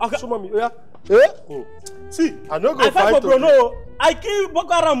 Body. Okay. Show me. Yeah. See, I no go I fight for today. Bruno. I kill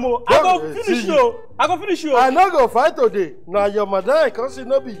Boko Haram. I go finish you. I go finish you. I no go fight today. Now your mother I can't see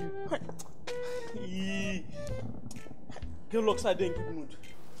no be you. Girl looks like they in good mood.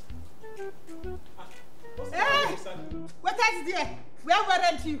 Hey, what is there? Where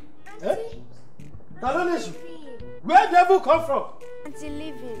weren't you? Talonesu, where devil come from? Auntie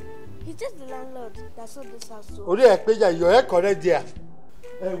leaving. He's just the landlord that sold this house to. Ori Ekpeja, your head correct there.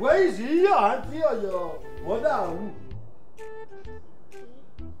 Where is he? Your auntie or your mother or who?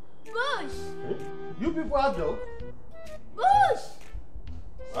 Bush! You people are dog? Bush!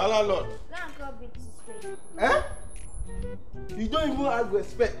 Landlord. Land God brings his face. Eh? You don't even have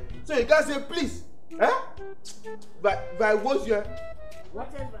respect. So you can't say please. Eh? By what's your...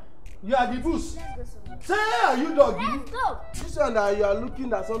 Whatever. You are the bush. Let's go somewhere. Say, are you dog? Let's go. This one that you are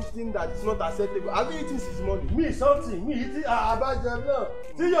looking at something that is not acceptable. Have you eaten his money? Me something. Me eating Abajem now.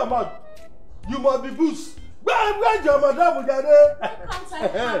 See your mouth. You must be bush. Where your madam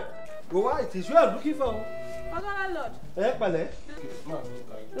Ujade? Why it is you are looking for? Lord. Pale.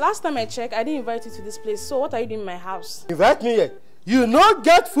 Last time I checked, I didn't invite you to this place. So what are you doing in my house? Invite me here. You not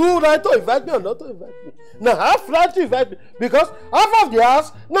get full right to invite me or not to invite me. Now half right to invite me because half of the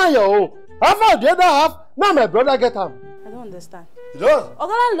house now your own. Half of the other half now my brother get am. I don't understand. You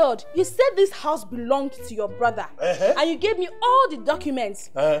don't? Lord, you said this house belonged to your brother. And you gave me all the documents.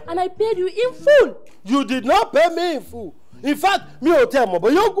 And I paid you in full. You did not pay me in full. In fact, me ò tell me,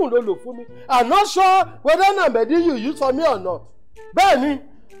 but you couldn't look for me. I'm not sure whether number you use for me or not. Benny,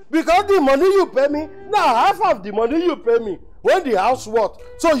 because the money you pay me, now half of the money you pay me when the house worth.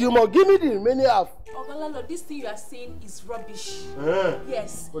 So you must give me the remaining half. Lord, this thing you are saying is rubbish.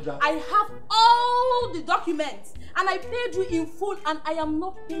 Yes. I have all the documents and I paid you in full and I am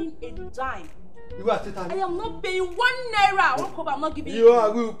not paying a dime. I am not paying 1 naira. 1 kobo, I'm not giving you.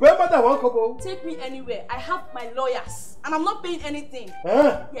 You will pay more than 1 kobo. Take me anywhere. I have my lawyers and I'm not paying anything.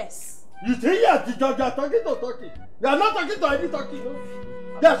 Yes. You think you are talking to talking? You are not talking to any talking, no?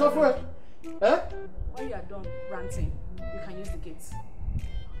 Yes, of course. When you are done ranting, you can use the gates.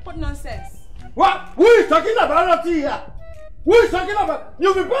 What nonsense? What? Who is talking about nothing here? Who is talking about?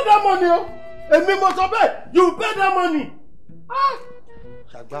 You will pay that money, oh? And me must obey. You will pay that money.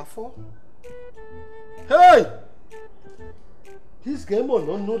 Shagbafo. Hey! This game will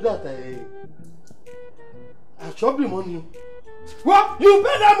not know that I chop the money. What? You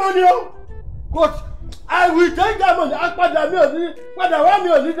pay that money, oh? But I will take that money. I pay that money. But I want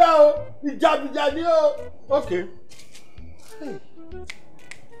me only now. Ijabijadi, oh. Okay. Hey.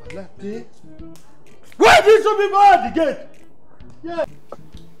 Why did you people at the gate? Yeah.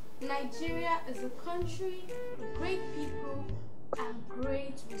 Nigeria is a country with great people and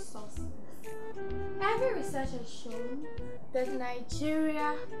great resources. Every research has shown that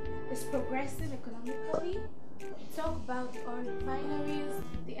Nigeria is progressive economically. We talk about the oil refineries,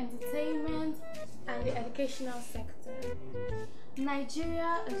 the entertainment, and the educational sector.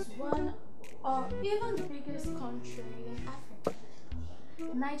 Nigeria is one or even the biggest country in Africa.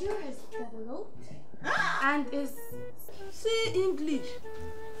 Nigeria has developed and is... Say English.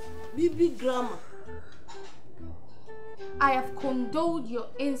 BB grammar. I have condoled your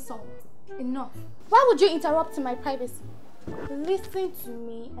insult. Enough. Why would you interrupt my privacy? Listen to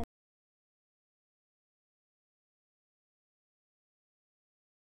me and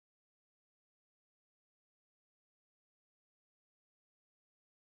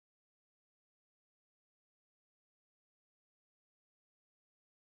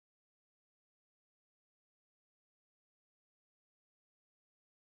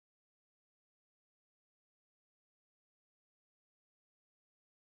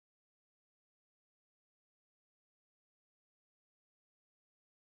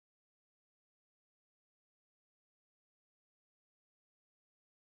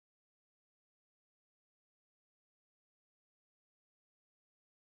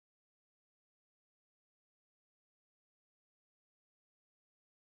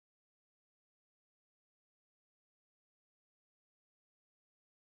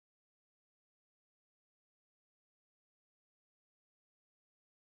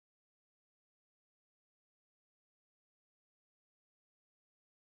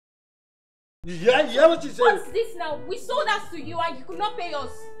Yeah, what you say? What's this now? We sold us to you and you could not pay us.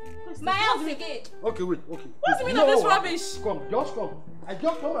 My house again. Okay, wait, okay. What's the meaning of this rubbish? Come, just come. I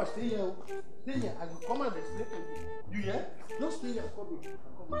just come and stay here. Stay here. I will come and explain to you. You hear? Just stay here. Come here.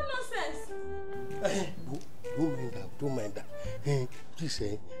 What nonsense? Don't mind that. Please,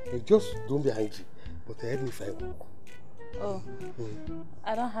 just don't be angry. But help me if I walk. Oh,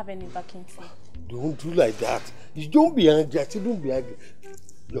 I don't have any vacancy. Don't do like that. You don't be angry. I still don't be angry.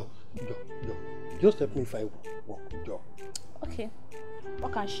 Yo. Just help me if I walk. Yo. Okay.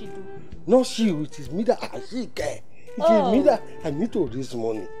 What can she do? No, she. It is me that she can. It is me that I need to raise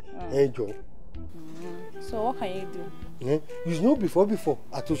money. Joe. So what can you do? You know before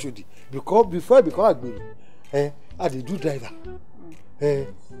I told you because before I become a I did do driver.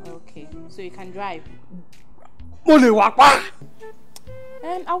 Okay, so you can drive. Only wapa.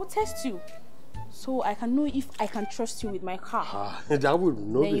 I will test you, so I can know if I can trust you with my car. That would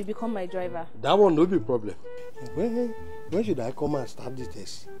no. Then you become my driver. That one no be problem. When should I come and start the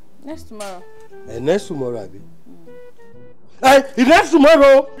test? Next tomorrow. Next tomorrow, Abi. Next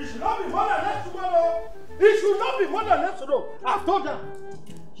tomorrow. It should not be more than next tomorrow. It should not be more than next tomorrow. I've told her.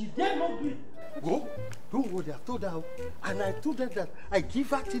 She dare not do it. Go. Don't worry, I've told her. And I told her that I give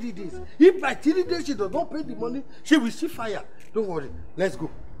her 3 days. If by 3 days she does not pay the money, she will see fire. Don't worry. Let's go.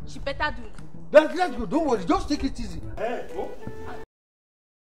 She better do. Let's go. Don't worry. Just take it easy. Go.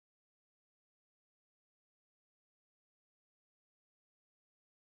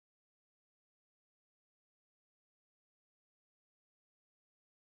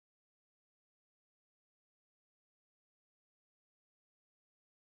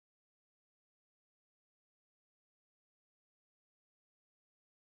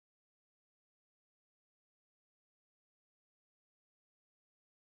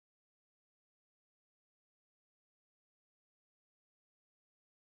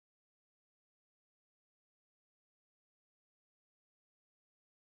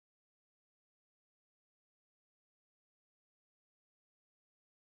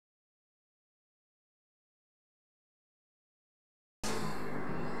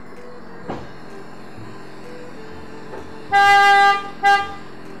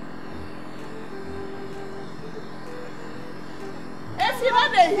 If you know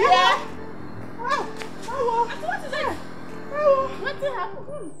they hear. What is it? What did happen?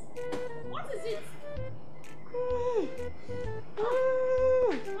 What is it?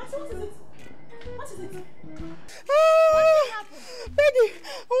 What is it? Peggy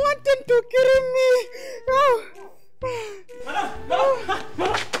wanted to kill me. Madam!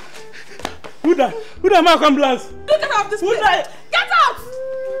 Who the man ambulance? Get out of this place! Get out!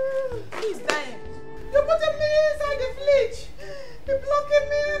 He's dying. You put me inside the fridge. You're blocking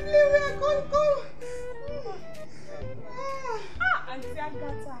me everywhere. I can't go. Auntie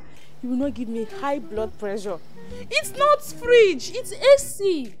Agatha, you will not give me high blood pressure. It's not fridge, it's AC.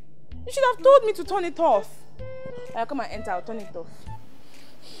 You should have told me to turn it off. I'll come and enter, I'll turn it off.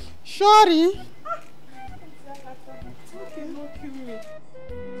 Sorry. Okay, don't kill me.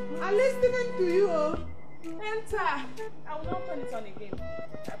 I'm listening to you. Enter. I will not turn it on again.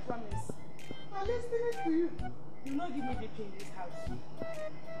 I promise. I'm listening to you. You will not give me BP in this house.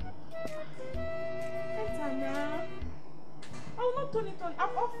 Enter now. I will not turn it on.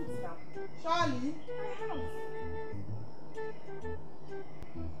 I'm off it now. Charlie? I have.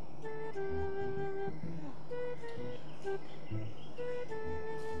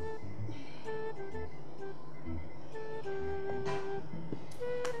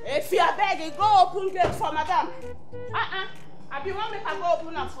 If you are begging, go open gate for madam. I be one make I go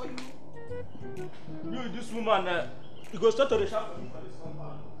open up for you. You, this woman, you go start to the shop for this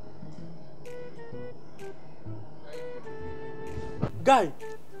compound. Guy,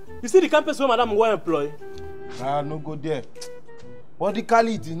 you see the campus where madam will employ? No go there.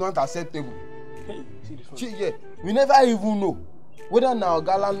 Politically, it is not acceptable. Hey, see this one. Yeah, we never even know whether now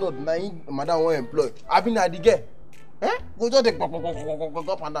landlord na madam will employ. I been at the girl. Go just take up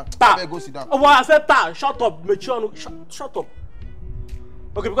and down. Go sit down. Oh, I said that. Shut up, mature. Shut up.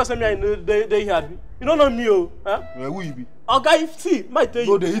 Okay, because I know they heard me. You don't know me, oh? Who you be? Oh, guy, see, might tell you.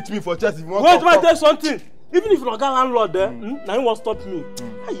 No, they hit me for chest. If you want wait, might tell you something. Even if you're not landlord there, now you won't stop me.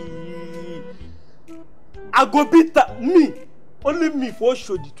 I go beat me. Only me for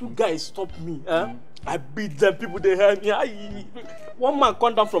sure. The two guys stop me. I beat them. People they heard me. One man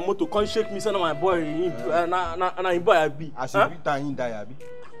come down from motor, come shake me. Say, my boy, and I boy I be. As you beat and he die, abi.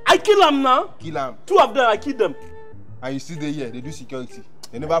 I kill him now. Kill him. Two of them, I kill them. And you see they here, they do security.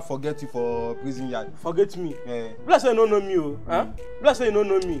 They never forget you for prison yard. Forget me. Bless you don't know me, oh. Bless you don't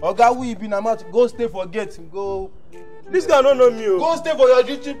know me. Oga, who you been about? Go stay for gate. Go. This guy don't know me, oh. Go stay for your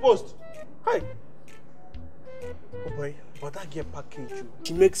duty post. Hi. Oh boy, but that get package.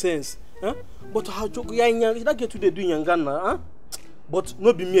 She makes sense. Huh? But how joke that get today doing Yangana, huh? But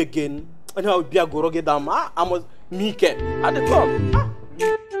no be me again. And how be a goroge dama. I must me ke at the top.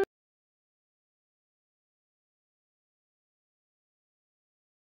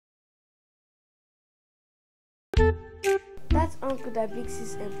 That uncle that Big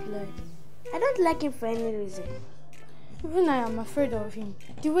Sis employed. I don't like him for any reason. Even I am afraid of him.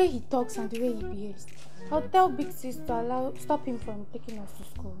 The way he talks and the way he behaves. I'll tell Big Sis to stop him from taking us to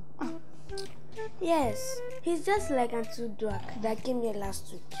school. Yes, he's just like Auntie Duak that came here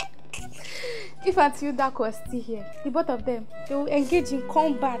last week. If Auntie Duak was still here, the both of them, they will engage in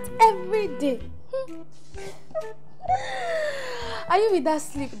combat every day. Are you with that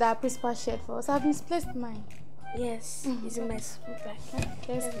slip that Principal shared for us? I've misplaced mine. Yes, it's in my school bag.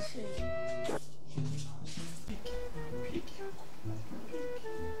 Let's show you.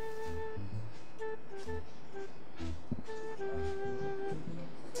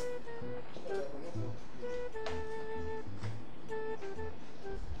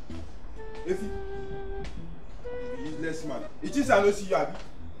 Useless man. It is I don't see you, Abby.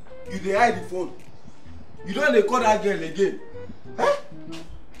 You dey hide the phone. You don't dey call that girl again. Huh?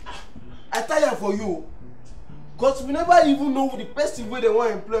 I tire for you. Because we never even know the person where they want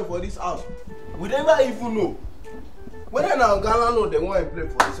to employ for this house. We never even know. Whether now Ghana know they want to employ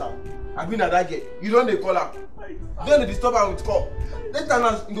for this house. I been at that girl. You don't dey call her. You don't dey disturb her with call. Later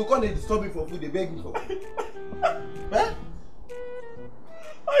now you go come dey disturb me for food, they beg me for food. Eh?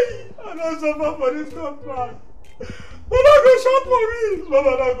 I don't suffer for this contract. Mama go shop for me.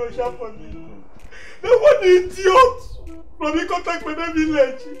 Mama not go shop for me. They want the idiot from the contact with the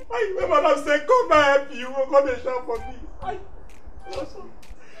village. I remember say, come and help you. Go come and shop for me.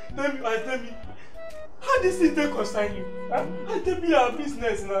 Tell me, how this thing take concern you? Huh? I tell me our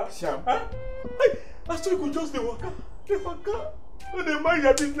business now. Sham. Huh? I still could just the worker. The worker. When they mind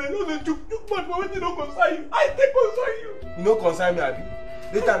your business, no they juke man for when you don't concern you. I take concern you. You no concern me, Abi.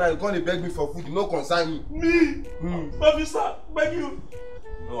 Later now you come dey beg me for food, you no concern me. Me? Officer, beg you.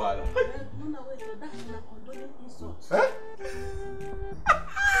 No wahala. No, wait, that's not condoning insult. Eh?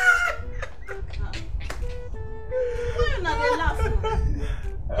 Why you not dey laugh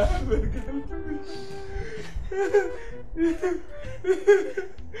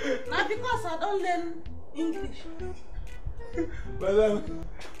Now because I don't learn English. Madam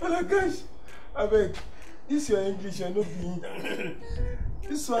gosh, abeg, this your English and no be.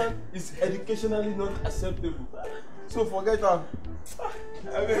 This one is educationally not acceptable. So forget her.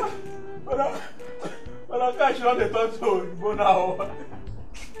 Abeg, Madam gosh, you don't dey talk to Igbo now.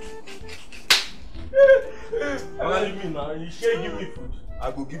 What do you mean now? You should give me food. I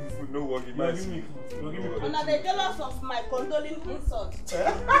go give you food, no worry. You give me food. You give me food. And are they jealous of my condoling insult?